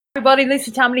Everybody,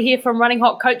 Lisa Tamley here from Running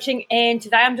Hot Coaching, and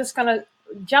today I'm just going to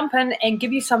jump in and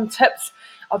give you some tips.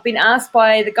 I've been asked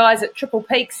by the guys at Triple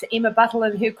Peaks, Emma Buttle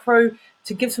and her crew,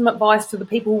 to give some advice to the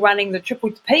people running the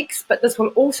Triple Peaks, but this will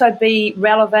also be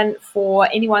relevant for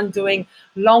anyone doing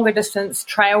longer distance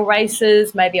trail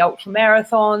races, maybe ultra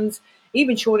marathons,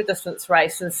 even shorter distance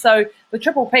races. So the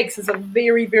Triple Peaks is a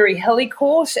very, very hilly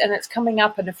course, and it's coming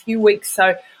up in a few weeks.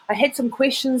 So I had some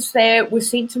questions that were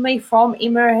sent to me from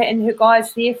Emma and her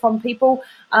guys there from people,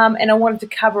 and I wanted to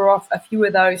cover off a few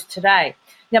of those today.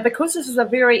 Now, because this is a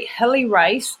very hilly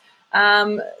race,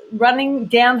 running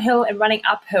downhill and running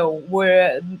uphill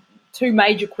were two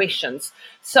major questions.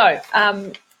 So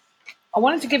I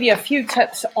wanted to give you a few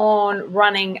tips on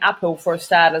running uphill for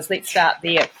starters. Let's start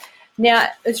there. Now,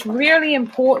 it's really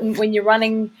important when you're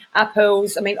running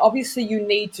uphills. I mean, obviously you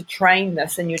need to train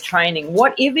this in your training.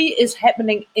 Whatever is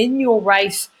happening in your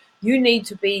race, you need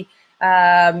to be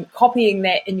copying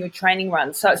that in your training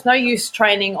run. So it's no use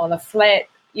training on a flat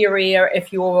area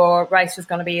if your race is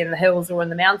going to be in the hills or in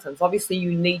the mountains. Obviously,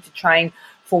 you need to train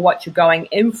for what you're going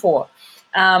in for.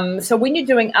 So when you're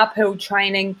doing uphill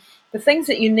training, the things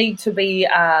that you need to be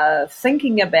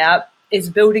thinking about is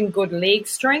building good leg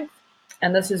strength.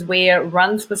 And this is where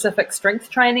run-specific strength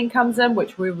training comes in,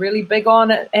 which we're really big on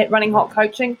at Running Hot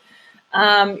Coaching.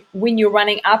 When you're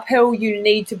running uphill, you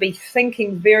need to be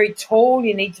thinking very tall.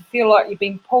 You need to feel like you're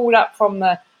being pulled up from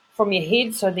your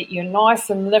head so that you're nice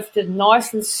and lifted,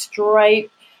 nice and straight,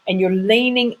 and you're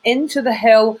leaning into the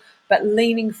hill, but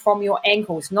leaning from your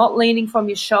ankles, not leaning from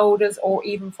your shoulders or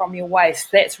even from your waist.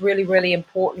 That's really, really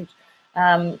important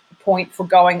point for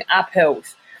going up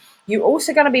hills. You're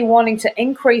also going to be wanting to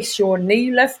increase your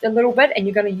knee lift a little bit, and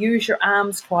you're going to use your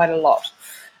arms quite a lot.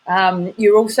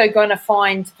 You're also going to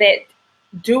find that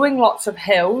doing lots of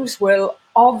hills will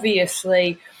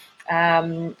obviously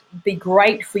be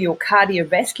great for your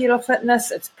cardiovascular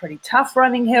fitness. It's pretty tough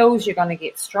running hills. You're going to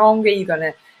get stronger. You're going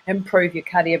to improve your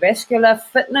cardiovascular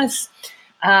fitness.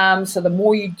 So the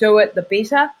more you do it, the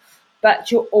better.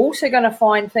 But you're also going to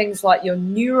find things like your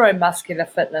neuromuscular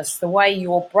fitness, the way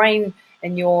your brain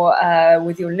and your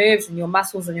with your nerves and your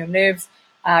muscles and your nerves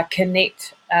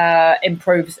connect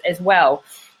improves as well.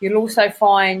 You'll also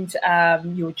find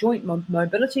your joint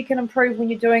mobility can improve when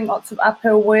you're doing lots of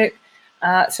uphill work.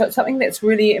 So it's something that's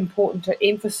really important to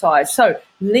emphasize. So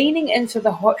leaning into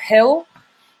the hill,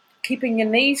 keeping your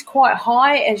knees quite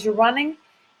high as you're running,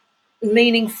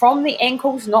 leaning from the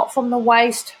ankles, not from the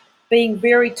waist, being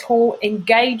very tall,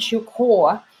 engage your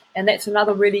core. And that's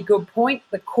another really good point.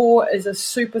 The core is a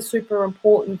super, super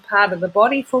important part of the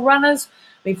body for runners.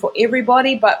 I mean, for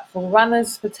everybody, but for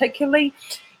runners particularly,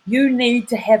 you need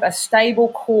to have a stable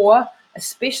core,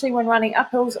 especially when running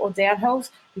uphills or downhills,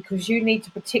 because you need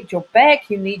to protect your back.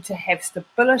 You need to have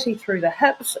stability through the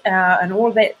hips and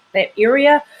all that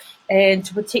area. And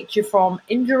to protect you from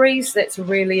injuries, that's a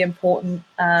really important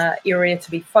area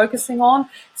to be focusing on.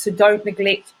 So don't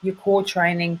neglect your core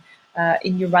training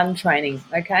in your run training,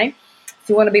 okay?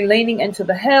 So you want to be leaning into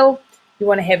the hill. You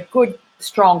want to have good,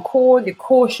 strong core. Your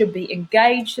core should be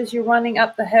engaged as you're running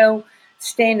up the hill,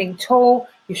 standing tall.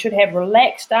 You should have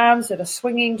relaxed arms that are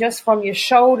swinging just from your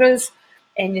shoulders,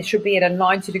 and you should be at a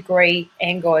 90-degree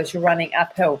angle as you're running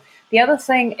uphill. The other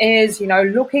thing is,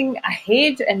 looking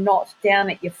ahead and not down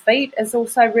at your feet is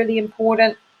also really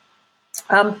important,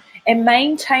 and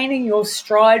maintaining your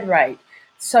stride rate.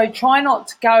 So try not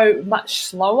to go much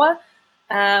slower,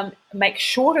 make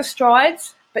shorter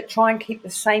strides, but try and keep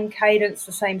the same cadence,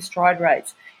 the same stride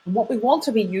rates. And what we want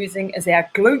to be using is our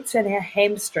glutes and our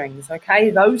hamstrings,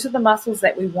 okay? Those are the muscles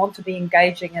that we want to be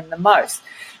engaging in the most.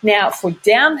 Now, for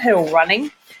downhill running,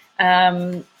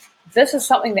 this is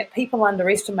something that people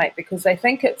underestimate because they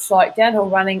think it's like downhill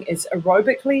running is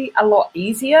aerobically a lot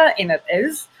easier, and it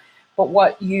is. But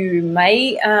what you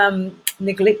may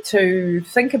neglect to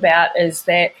think about is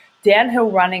that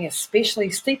downhill running, especially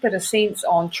steeper descents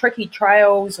on tricky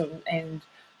trails and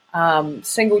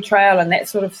single trail and that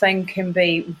sort of thing, can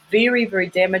be very, very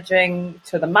damaging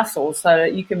to the muscles. So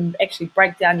you can actually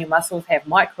break down your muscles, have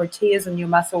micro tears in your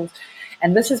muscles.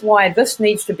 And this is why this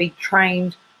needs to be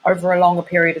trained over a longer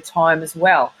period of time as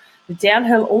well. The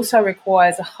downhill also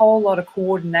requires a whole lot of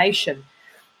coordination.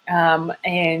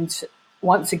 And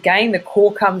once again, the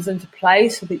core comes into play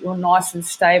so that you're nice and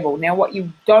stable. Now, what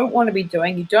you don't want to be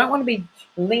doing, you don't want to be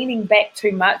leaning back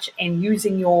too much and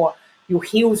using your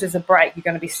heels as a brake. You're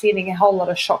going to be sending a whole lot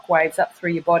of shock waves up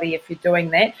through your body if you're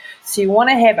doing that. So you want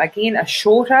to have, again, a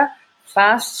shorter,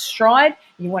 fast stride.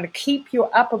 You want to keep your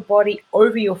upper body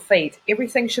over your feet.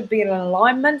 Everything should be in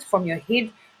alignment from your head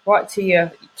right to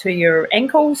your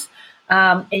ankles,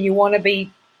 and you want to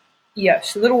be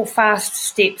Yes, little fast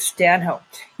steps downhill.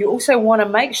 You also want to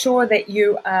make sure that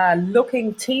you are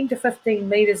looking 10 to 15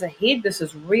 meters ahead. This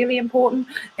is really important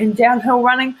in downhill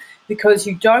running because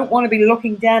you don't want to be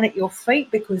looking down at your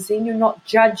feet, because then you're not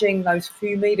judging those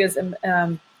few meters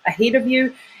ahead of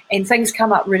you, and things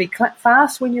come up really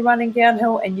fast when you're running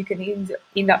downhill, and you can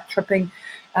end up tripping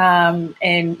and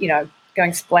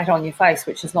going splat on your face,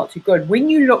 which is not too good. When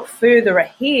you look further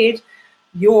ahead,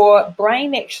 your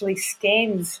brain actually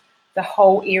scans the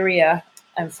whole area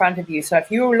in front of you. So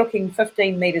if you're looking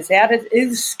 15 meters out, it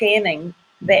is scanning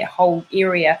that whole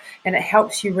area, and it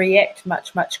helps you react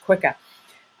much, much quicker.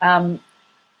 The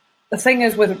thing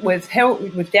is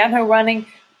with downhill running,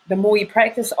 the more you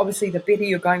practice, obviously the better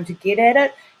you're going to get at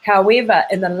it. However,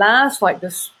 in the last, like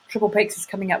this Triple Peaks is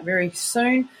coming up very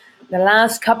soon, the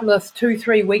last couple of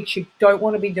 2-3 weeks, you don't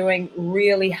want to be doing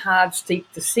really hard,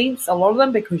 steep descents, a lot of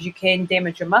them, because you can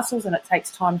damage your muscles and it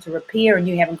takes time to repair, and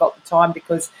you haven't got the time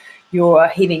because you're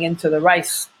heading into the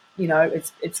race.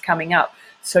 It's coming up.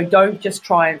 So don't just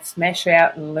try and smash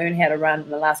out and learn how to run in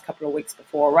the last couple of weeks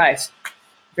before a race.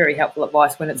 Very helpful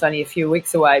advice when it's only a few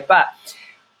weeks away. But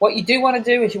what you do want to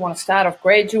do is you want to start off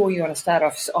gradual. You want to start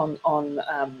off on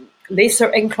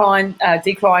lesser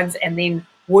declines, and then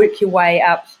work your way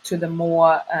up to the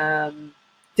more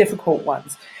difficult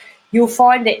ones. You'll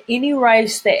find that any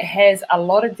race that has a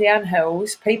lot of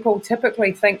downhills, people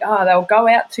typically think, they'll go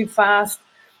out too fast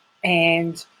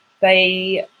and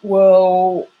they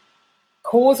will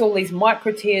cause all these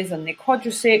micro tears in their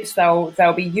quadriceps.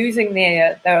 They'll be using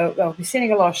they'll be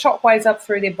sending a lot of shockwaves up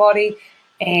through their body,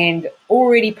 and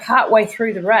already partway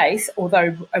through the race,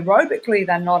 although aerobically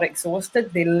they're not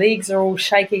exhausted, their legs are all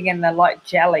shaking and they're like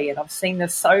jelly. And I've seen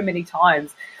this so many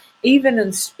times, even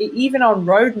on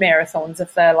road marathons,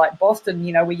 if they're like Boston,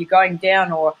 where you're going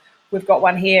down, or we've got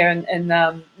one here in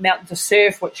Mountain to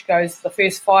Surf, which goes the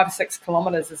first 5 or 6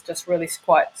 kilometres is just really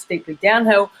quite steeply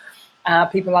downhill.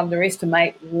 People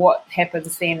underestimate what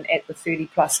happens then at the 30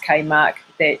 plus K mark,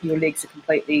 that your legs are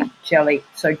completely jelly.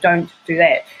 So don't do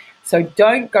that. So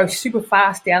don't go super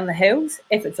fast down the hills.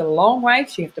 If it's a long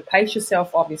race, you have to pace yourself,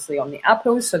 obviously, on the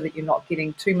uphills so that you're not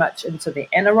getting too much into the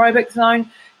anaerobic zone.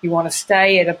 You want to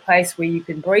stay at a place where you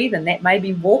can breathe, and that may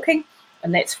be walking,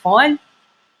 and that's fine.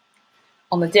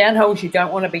 On the downhills, you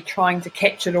don't want to be trying to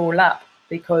catch it all up,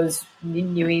 because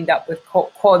then you end up with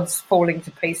quads falling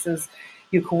to pieces,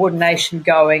 your coordination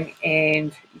going,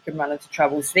 and you can run into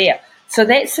troubles there. So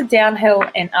that's the downhill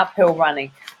and uphill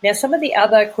running. Now, some of the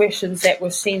other questions that were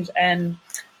sent in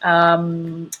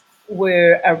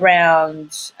were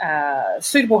around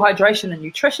suitable hydration and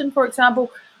nutrition, for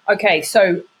example. Okay,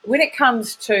 so when it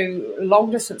comes to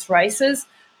long distance races,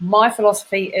 my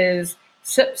philosophy is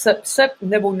sip, sip, sip,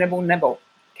 nibble, nibble, nibble.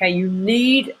 Okay, you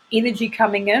need energy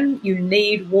coming in, you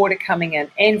need water coming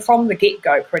in, and from the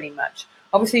get-go, pretty much.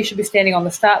 Obviously, you should be standing on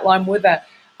the start line with a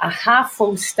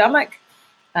half-full stomach.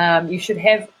 You should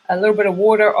have a little bit of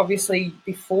water, obviously,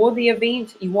 before the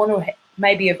event. You want to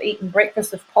maybe have eaten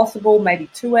breakfast if possible, maybe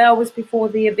 2 hours before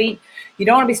the event. You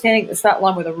don't want to be standing at the start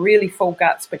line with a really full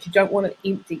guts, but you don't want it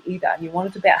empty either. You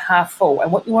want it about half full.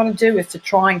 And what you want to do is to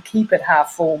try and keep it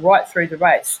half full right through the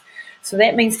race. So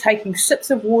that means taking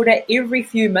sips of water every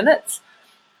few minutes,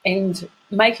 and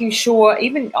making sure,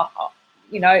 even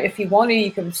if you want to,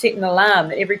 you can set an alarm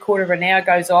that every quarter of an hour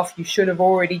goes off. You should have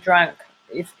already drunk,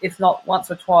 if not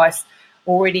once or twice,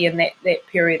 already in that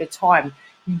period of time.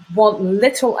 You want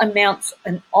little amounts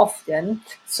and often,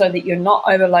 so that you're not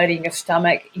overloading your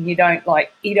stomach, and you don't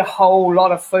eat a whole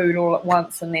lot of food all at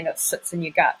once and then it sits in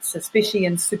your guts, especially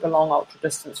in super long ultra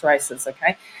distance races,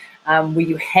 okay? Where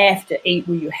you have to eat,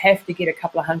 where you have to get a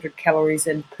couple of 100 calories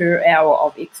in per hour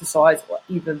of exercise, or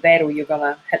either that or you're going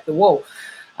to hit the wall.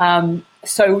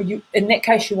 So in that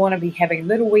case, you want to be having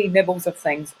little wee nibbles of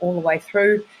things all the way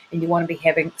through, and you want to be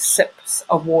having sips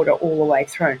of water all the way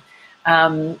through.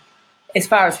 As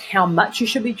far as how much you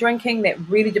should be drinking, that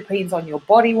really depends on your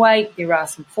body weight. There are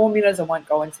some formulas. I won't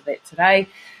go into that today.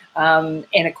 And,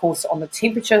 of course, on the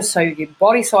temperature, so your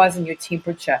body size and your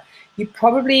temperature.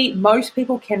 Most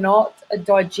people cannot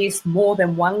digest more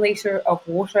than 1 litre of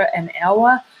water an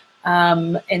hour,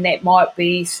 and that might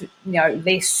be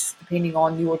less depending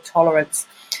on your tolerance.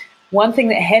 One thing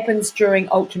that happens during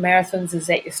ultramarathons is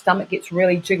that your stomach gets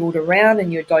really jiggled around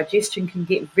and your digestion can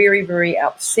get very, very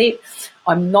upset.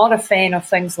 I'm not a fan of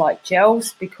things like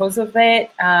gels because of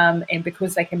that, and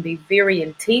because they can be very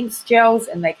intense gels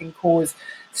and they can cause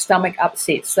stomach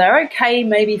upsets. They're okay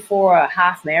maybe for a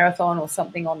half marathon or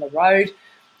something on the road,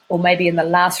 or maybe in the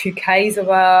last few Ks of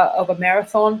a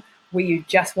marathon. where you're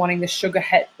just wanting the sugar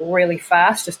hit really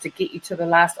fast just to get you to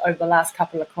over the last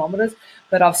couple of kilometres.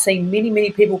 But I've seen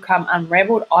many people come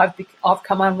unravelled. I've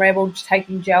come unravelled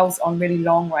taking gels on really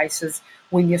long races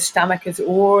when your stomach is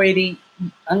already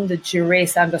under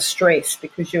duress, under stress,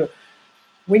 because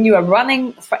when you are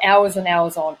running for hours and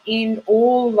hours on end,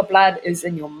 all the blood is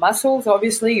in your muscles.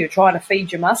 Obviously, you're trying to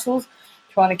feed your muscles,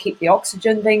 trying to keep the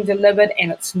oxygen being delivered,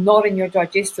 and it's not in your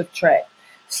digestive tract.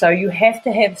 So you have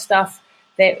to have stuff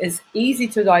that is easy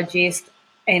to digest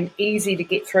and easy to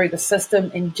get through the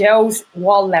system. And gels,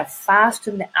 while they're fast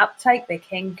in the uptake, they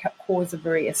can cause a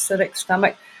very acidic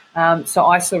stomach. So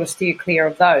I sort of steer clear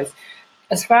of those.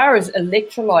 As far as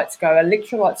electrolytes go,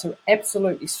 electrolytes are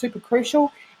absolutely super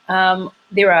crucial.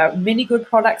 There are many good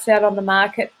products out on the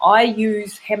market. I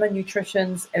use Hammer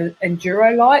Nutrition's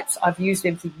Endurolites. I've used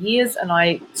them for years and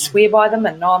I swear by them,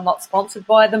 and no, I'm not sponsored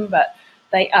by them, but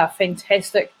they are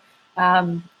fantastic.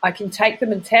 I can take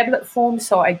them in tablet form,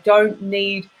 so I don't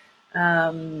need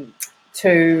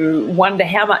to wonder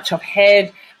how much I've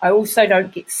had. I also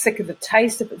don't get sick of the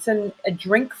taste. If it's in a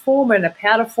drink form and a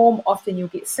powder form, often you'll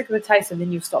get sick of the taste and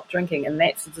then you'll stop drinking, and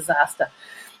that's a disaster.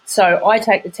 So I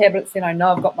take the tablets, then I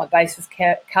know I've got my bases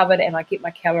covered, and I get my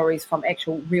calories from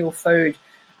actual real food.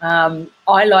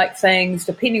 I like things,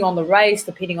 depending on the race,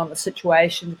 depending on the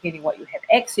situation, depending what you have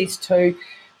access to.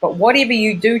 But whatever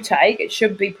you do take, it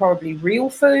should be probably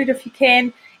real food if you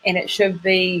can, and it should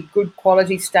be good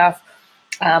quality stuff.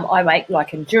 I make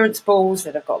like endurance balls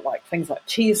that have got like things like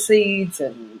chia seeds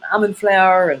and almond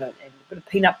flour and a bit of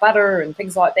peanut butter and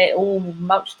things like that, all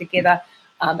mulched together,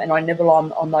 and I nibble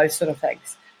on those sort of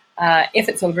things. If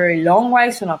it's a very long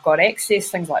race and I've got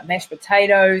access, things like mashed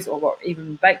potatoes or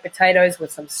even baked potatoes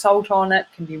with some salt on it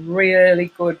can be really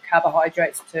good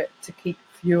carbohydrates to keep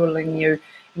fueling you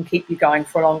and keep you going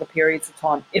for longer periods of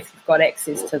time if you've got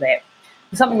access to that.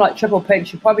 Something like Triple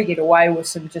Peaks, you probably get away with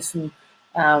some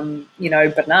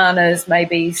bananas,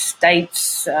 maybe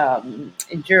steaks,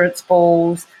 endurance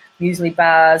balls, muesli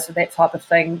bars, that type of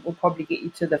thing will probably get you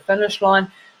to the finish line.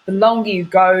 The longer you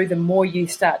go, the more you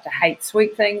start to hate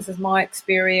sweet things, is my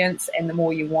experience, and the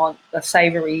more you want the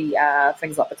savoury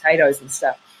things like potatoes and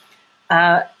stuff.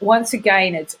 Once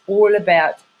again, it's all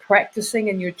about practicing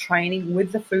in your training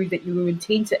with the food that you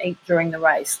intend to eat during the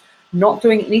race, not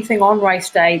doing anything on race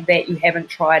day that you haven't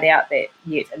tried out that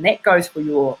yet. And that goes for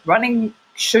your running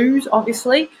shoes,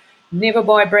 obviously. Never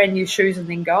buy brand new shoes and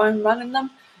then go and run in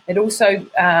them. It also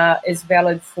is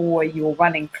valid for your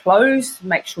running clothes.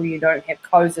 Make sure you don't have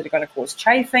clothes that are going to cause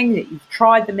chafing, that you've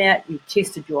tried them out, you've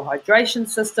tested your hydration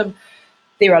system.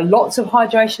 There are lots of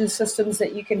hydration systems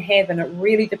that you can have, and it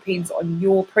really depends on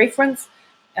your preference.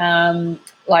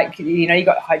 You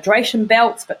got hydration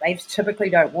belts, but they typically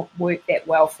don't work that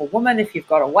well for women if you've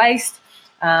got a waist,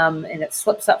 and it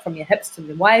slips up from your hips to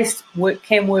the waist.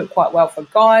 Can work quite well for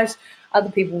guys. Other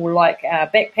people will like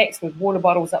backpacks with water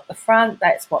bottles up the front.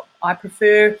 That's what I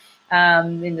prefer.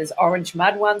 Then there's orange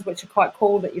mud ones, which are quite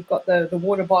cool, that you've got the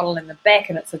water bottle in the back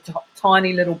and it's a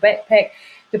tiny little backpack.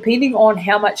 Depending on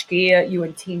how much gear you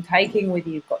intend taking, whether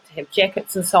you've got to have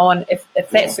jackets and so on, if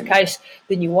that's the case,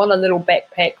 then you want a little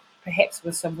backpack, perhaps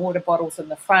with some water bottles in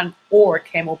the front, or a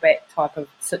camelback type of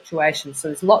situation. So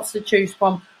there's lots to choose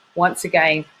from. Once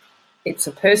again, it's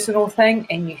a personal thing,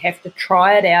 and you have to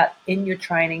try it out in your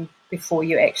training before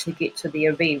you actually get to the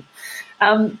event.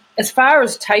 As far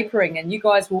as tapering, and you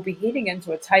guys will be heading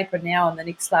into a taper now in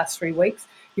the last 3 weeks,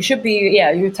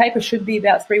 your taper should be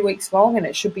about 3 weeks long, and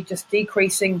it should be just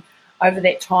decreasing over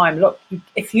that time. Look,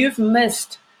 if you've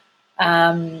missed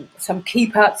some key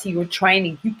parts of your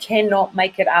training, you cannot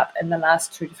make it up in the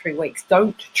last 2 to 3 weeks.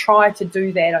 Don't try to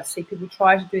do that. I see people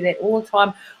try to do that all the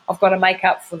time. I've got to make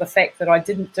up for the fact that I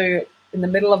didn't do it in the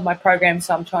middle of my program,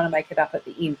 so I'm trying to make it up at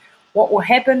the end. What will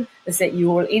happen is that you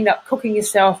will end up cooking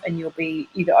yourself, and you'll be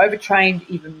either overtrained,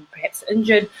 even perhaps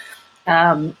injured.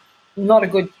 Not a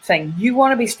good thing. You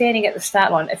want to be standing at the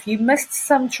start line. If you missed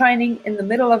some training in the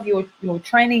middle of your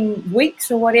training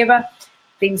weeks or whatever,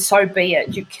 then so be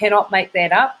it. You cannot make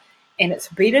that up, and it's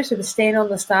better to stand on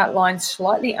the start line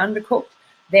slightly undercooked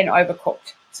than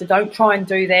overcooked. So don't try and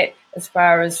do that as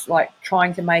far as like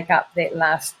trying to make up that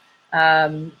last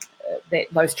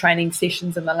those training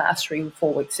sessions in the last 3 or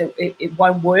 4 weeks. So it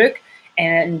won't work,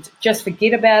 and just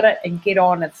forget about it and get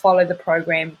on and follow the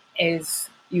program as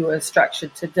you are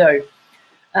structured to do.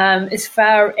 As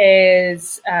far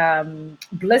as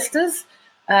blisters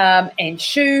and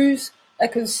shoes are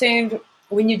concerned,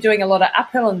 when you're doing a lot of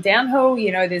uphill and downhill,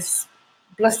 there's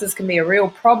blisters can be a real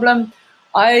problem.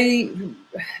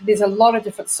 There's a lot of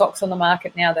different socks on the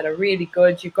market now that are really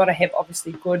good. You've got to have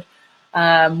obviously good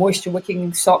moisture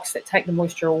wicking socks that take the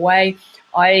moisture away.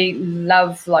 I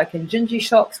love like in gingy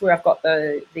socks where I've got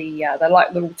the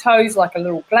like little toes, like a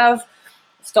little glove.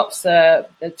 Stops the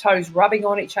toes rubbing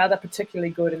on each other, particularly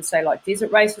good in say like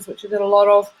desert races, which I did a lot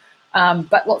of.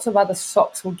 But lots of other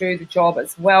socks will do the job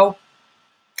as well.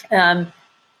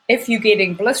 If you're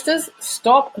getting blisters,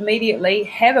 stop immediately.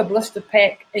 Have a blister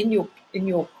pack in your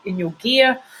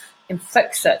gear, and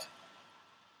fix it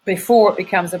before it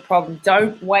becomes a problem.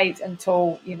 Don't wait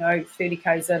until 30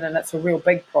 k's in and it's a real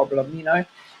big problem.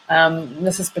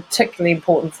 This is particularly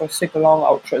important for super long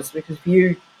ultras because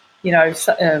if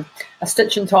a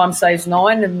stitch in time saves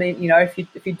 9, and then if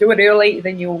you do it early,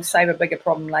 then you'll save a bigger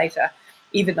problem later.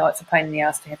 Even though it's a pain in the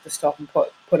ass to have to stop and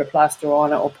put a plaster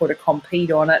on it or put a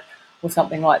Compeed on it or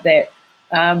something like that.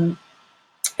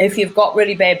 If you've got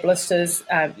really bad blisters,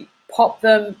 pop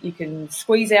them. You can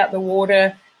squeeze out the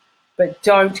water, but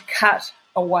don't cut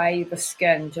away the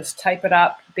skin. Just tape it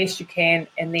up best you can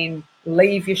and then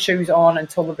leave your shoes on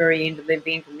until the very end of the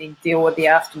event and then deal with the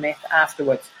aftermath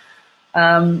afterwards.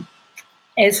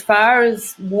 As far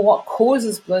as what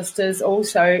causes blisters,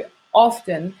 also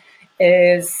often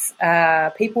is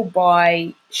people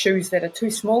buy shoes that are too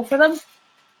small for them,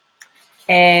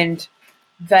 and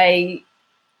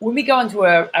when we go into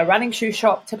a running shoe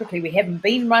shop, typically we haven't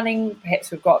been running, perhaps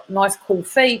we've got nice cool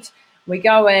feet, we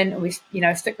go in and we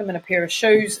stick them in a pair of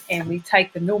shoes and we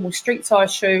take the normal street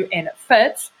size shoe and it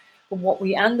fits. But what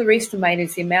we underestimate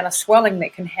is the amount of swelling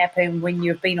that can happen when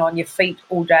you've been on your feet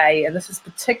all day, and this is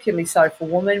particularly so for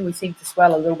women. We seem to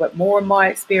swell a little bit more in my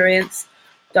experience.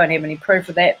 Don't have any proof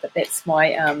of that, but that's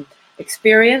my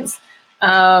experience.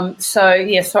 Sorry,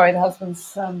 the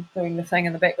husband's doing the thing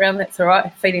in the background. That's all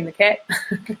right, feeding the cat.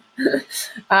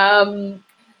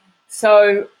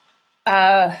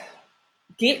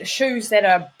 Get shoes that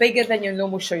are bigger than your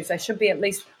normal shoes. They should be at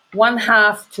least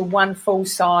 1/2 to 1 full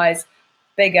size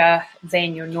bigger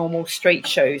than your normal street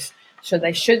shoes. So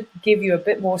they should give you a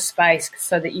bit more space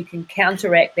so that you can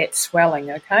counteract that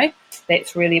swelling, okay?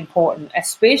 That's really important,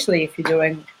 especially if you're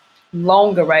doing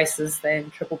longer races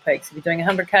than Triple Peaks. If you're doing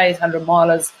 100Ks, 100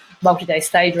 milers, multi-day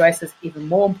stage races, even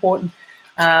more important.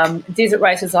 Desert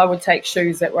races, I would take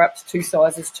shoes that were up to 2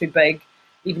 sizes too big,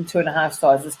 even 2.5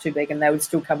 sizes too big, and they would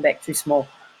still come back too small.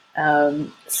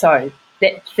 So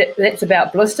that's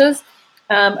about blisters.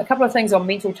 A couple of things on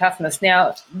mental toughness.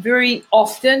 Now, very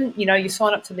often, you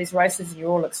sign up to these races and you're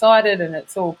all excited and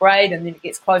it's all great, and then it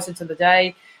gets closer to the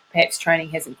day. Perhaps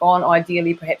training hasn't gone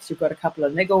ideally. Perhaps you've got a couple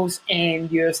of niggles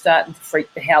and you're starting to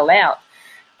freak the hell out.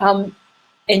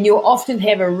 And you'll often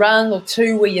have a run or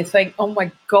two where you think, oh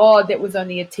my God, that was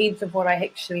only 1/10 of what I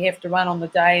actually have to run on the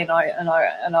day, and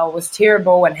I was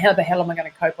terrible, and how the hell am I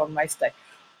going to cope on race day?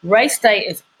 Race day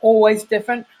is always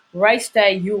different. Race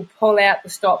day, you'll pull out the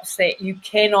stops that you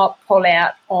cannot pull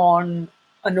out on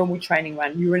a normal training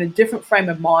run. You're in a different frame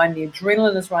of mind. The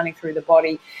adrenaline is running through the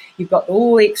body. You've got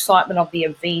all the excitement of the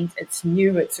event. It's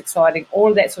new, it's exciting. All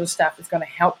of that sort of stuff is going to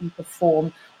help you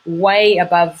perform way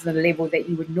above the level that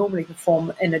you would normally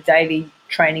perform in a daily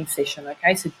training session,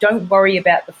 okay? So don't worry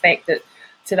about the fact that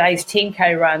today's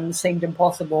 10K run seemed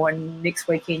impossible and next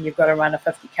weekend you've got to run a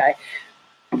 50K.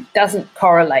 It doesn't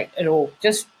correlate at all.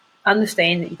 Just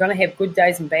understand that you're going to have good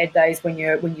days and bad days when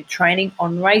you're training.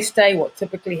 On race day, what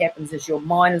typically happens is your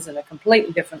mind is in a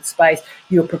completely different space.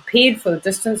 You're prepared for the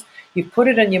distance. You've put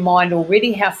it in your mind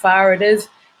already how far it is,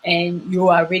 and you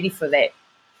are ready for that.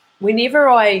 Whenever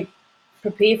I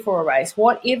prepare for a race,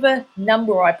 whatever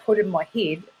number I put in my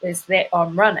head is that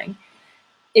I'm running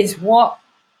is what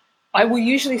I will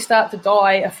usually start to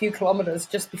die a few kilometers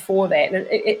just before that. And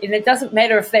it doesn't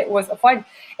matter if that was,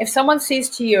 if someone says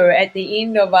to you at the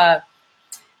end of a,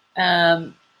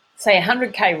 say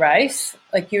 100K race,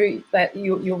 like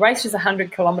your race is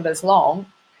 100 kilometers long,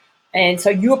 and so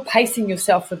you're pacing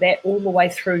yourself for that all the way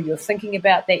through. You're thinking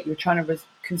about that. You're trying to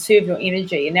conserve your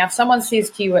energy. And now if someone says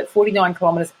to you at 49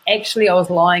 kilometers, actually I was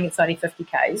lying, it's only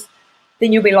 50Ks,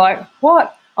 then you'll be like,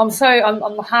 what? I'm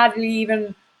hardly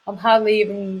even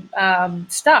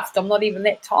stuffed. I'm not even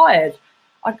that tired,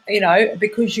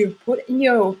 because you put in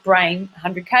your brain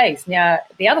 100Ks. Now,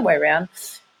 the other way around,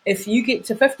 if you get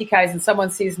to 50Ks and someone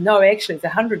says, no, actually it's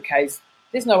 100Ks,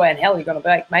 there's no way in hell you're going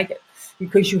to make it,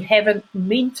 because you haven't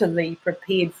mentally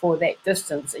prepared for that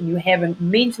distance, and you haven't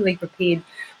mentally prepared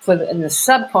in the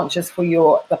subconscious for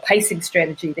the pacing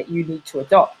strategy that you need to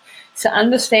adopt. So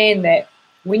understand that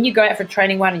when you go out for a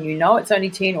training run and you know it's only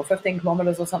 10 or 15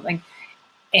 kilometers or something,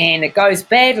 and it goes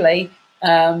badly,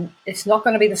 it's not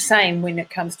going to be the same when it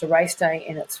comes to race day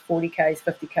and it's 40Ks,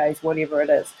 50Ks, whatever it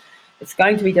is. It's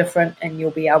going to be different, and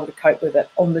you'll be able to cope with it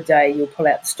on the day. You'll pull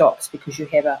out the stops because you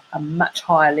have a much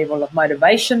higher level of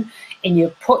motivation, and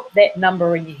you put that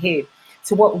number in your head.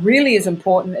 So what really is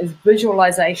important is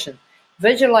visualization.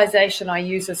 Visualization, I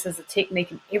use this as a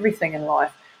technique in everything in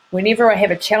life. Whenever I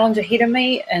have a challenge ahead of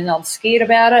me and I'm scared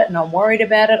about it and I'm worried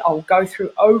about it, I'll go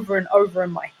through over and over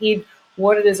in my head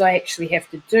what it is I actually have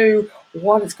to do,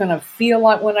 what it's going to feel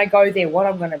like when I go there, what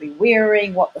I'm going to be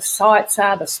wearing, what the sights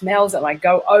are, the smells, and I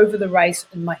go over the race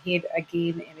in my head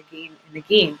again and again and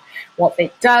again. What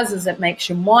that does is it makes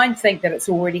your mind think that it's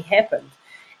already happened.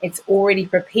 It's already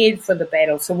prepared for the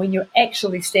battle. So when you're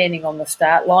actually standing on the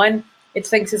start line, it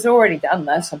thinks it's already done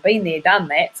this. I've been there, done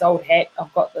that. It's old hat.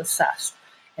 I've got this sus.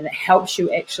 And it helps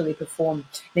you actually perform.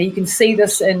 Now, you can see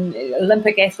this in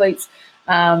Olympic athletes,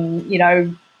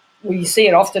 you see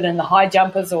it often in the high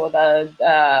jumpers or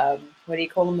the, what do you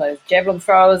call them, those javelin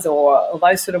throwers or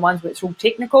those sort of ones where it's all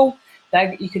technical.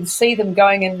 You can see them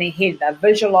going in their head. They're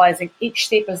visualizing each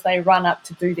step as they run up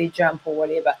to do their jump or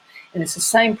whatever. And it's the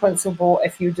same principle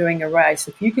if you're doing a race.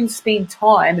 If you can spend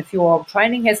time, if your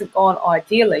training hasn't gone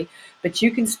ideally, but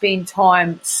you can spend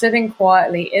time sitting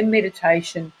quietly in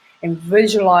meditation and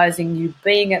visualizing you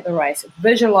being at the race,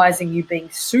 visualizing you being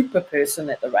super person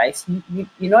at the race.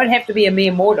 You don't have to be a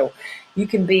mere mortal. You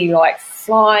can be like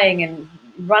flying and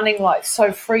running like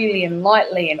so freely and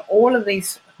lightly, and all of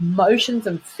these emotions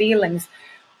and feelings.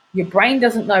 Your brain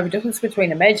doesn't know the difference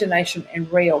between imagination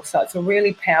and real, so it's a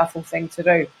really powerful thing to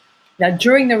do. Now,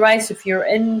 during the race, if you're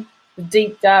in the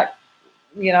deep, dark,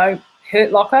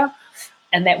 hurt locker,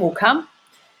 and that will come,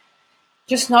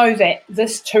 just know that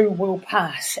this too will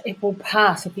pass. It will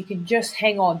pass if you can just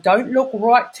hang on. Don't look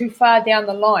right too far down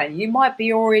the line. You might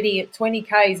be already at 20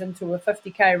 Ks into a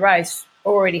 50K race,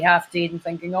 already half dead and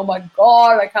thinking, oh my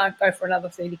God, I can't go for another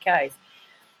 30 Ks.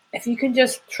 If you can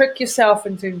just trick yourself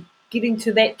into getting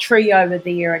to that tree over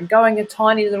there and going a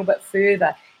tiny little bit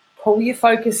further, pull your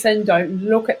focus in, don't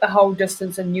look at the whole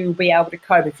distance, and you'll be able to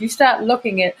cope. If you start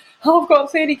looking at, I've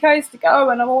got 30 Ks to go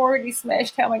and I'm already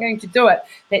smashed, how am I going to do it?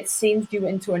 That sends you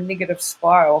into a negative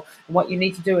spiral. And what you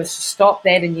need to do is stop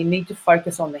that, and you need to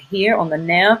focus on the here, on the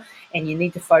now, and you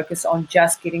need to focus on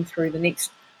just getting through the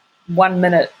next 1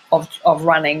 minute of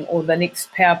running, or the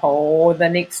next power pole, or the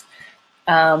next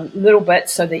little bit,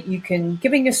 so that you can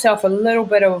giving yourself a little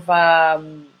bit of a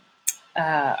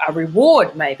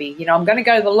reward. Maybe, I'm going to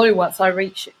go to the loo once I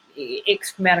reach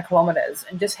X amount of kilometers,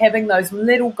 and just having those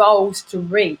little goals to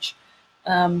reach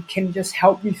can just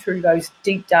help you through those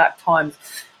deep, dark times.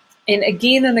 And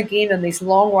again in these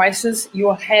long races,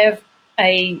 you'll have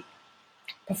a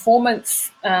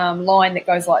performance line that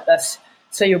goes like this.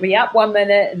 So you'll be up 1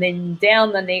 minute and then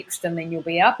down the next, and then you'll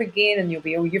be up again and you'll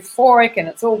be all euphoric and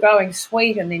it's all going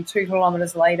sweet, and then 2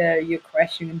 kilometers later you're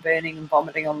crashing and burning and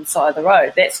vomiting on the side of the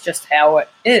road. That's just how it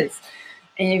is.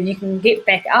 And if you can get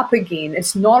back up again,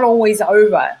 it's not always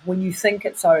over when you think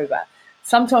it's over.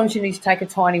 Sometimes you need to take a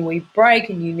tiny wee break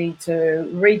and you need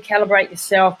to recalibrate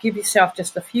yourself, give yourself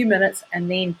just a few minutes, and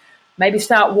then maybe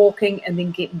start walking and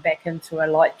then getting back into a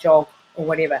light jog or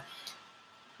whatever.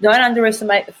 Don't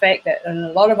underestimate the fact that in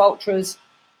a lot of ultras,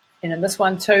 and in this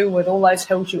one too, with all those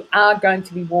hills, you are going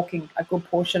to be walking a good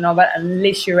portion of it,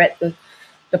 unless you're at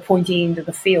the pointy end of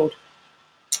the field.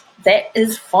 That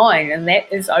is fine, and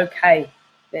that is okay.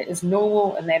 That is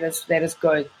normal, and that is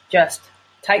good. Just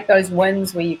take those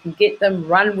wins where you can get them,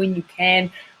 run when you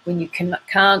can, when you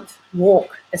can't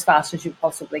walk as fast as you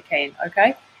possibly can,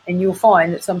 okay? And you'll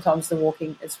find that sometimes the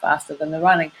walking is faster than the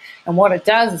running. And what it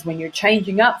does is when you're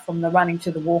changing up from the running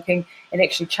to the walking, it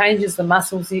actually changes the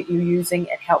muscles that you're using.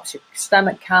 It helps your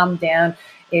stomach calm down.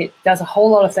 It does a whole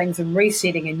lot of things in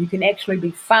resetting, and you can actually be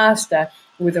faster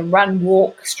with a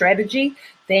run-walk strategy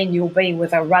than you'll be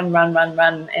with a run, and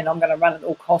I'm going to run at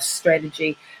all costs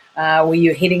strategy, where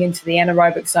you're heading into the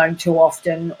anaerobic zone too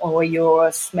often, or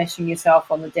you're smashing yourself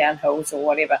on the downhills or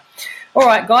whatever. All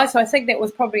right, guys, so I think that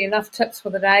was probably enough tips for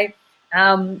the day.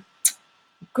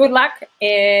 Good luck,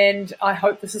 and I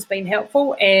hope this has been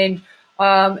helpful. And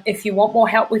if you want more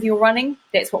help with your running,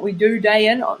 that's what we do day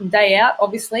in and day out,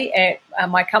 obviously, at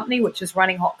my company, which is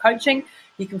Running Hot Coaching.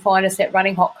 You can find us at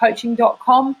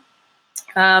runninghotcoaching.com.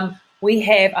 We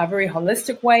have a very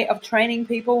holistic way of training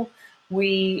people.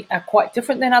 We are quite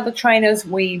different than other trainers.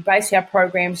 We base our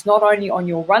programs not only on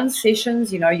your run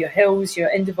sessions, your hills, your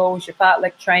intervals, your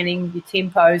fartlek training, your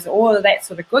tempos, all of that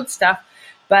sort of good stuff,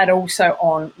 but also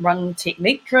on run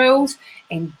technique drills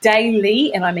and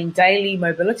daily, and I mean daily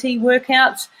mobility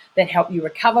workouts that help you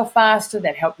recover faster,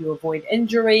 that help you avoid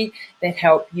injury, that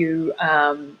help you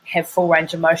have full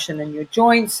range of motion in your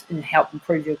joints and help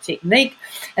improve your technique.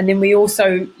 And then we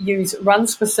also use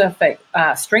run-specific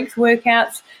strength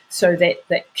workouts so that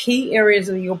the key areas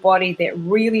of your body that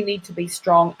really need to be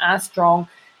strong are strong,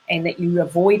 and that you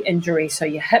avoid injury. So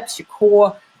your hips, your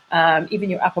core, even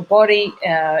your upper body,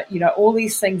 all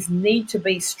these things need to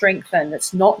be strengthened.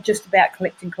 It's not just about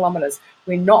collecting kilometres.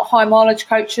 We're not high mileage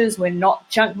coaches. We're not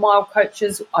junk mile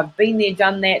coaches. I've been there,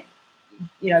 done that,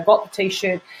 got the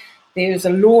T-shirt. There's a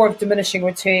law of diminishing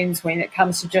returns when it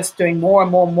comes to just doing more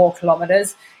and more and more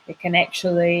kilometres. It can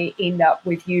actually end up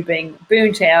with you being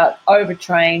burnt out,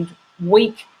 overtrained,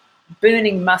 weak,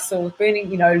 burning muscles,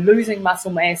 losing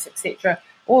muscle mass, etc.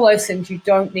 All those things you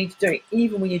don't need to do,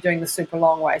 even when you're doing the super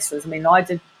long races. I mean, I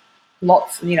did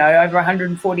lots, over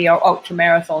 140 ultra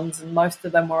marathons, and most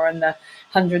of them were in the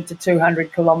 100 to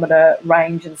 200 kilometre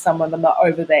range, and some of them are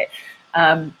over that.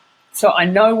 So I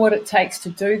know what it takes to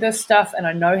do this stuff, and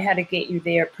I know how to get you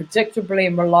there predictably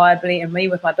and reliably. And me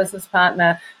with my business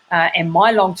partner and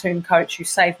my long-term coach who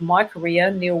saved my career,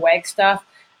 Neil Wagstaff,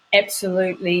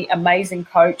 absolutely amazing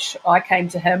coach. I came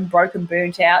to him broken,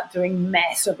 burnt out, doing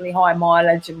massively high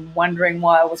mileage and wondering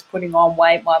why I was putting on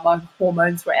weight, why my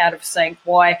hormones were out of sync,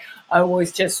 why I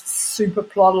was just super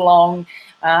plod along,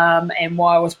 and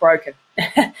why I was broken.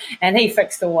 And he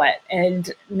fixed all that. And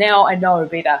now I know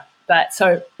better. But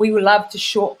so we would love to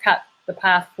shortcut the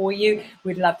path for you.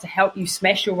 We'd love to help you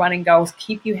smash your running goals,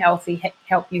 keep you healthy,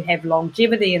 help you have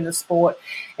longevity in the sport,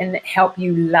 and help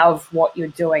you love what you're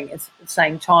doing at the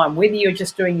same time. Whether you're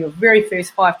just doing your very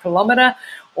first 5 kilometre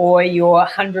or your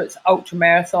 100th ultra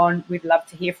marathon, we'd love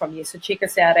to hear from you. So check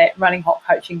us out at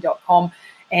runninghotcoaching.com.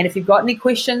 And if you've got any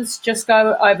questions, just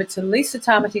go over to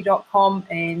lisatamati.com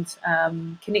and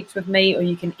connect with me, or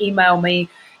you can email me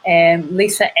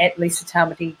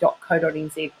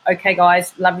lisa@lisatamati.co.nz. Okay,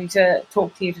 guys, lovely to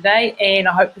talk to you today, and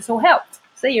I hope this all helped.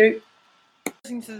 See you.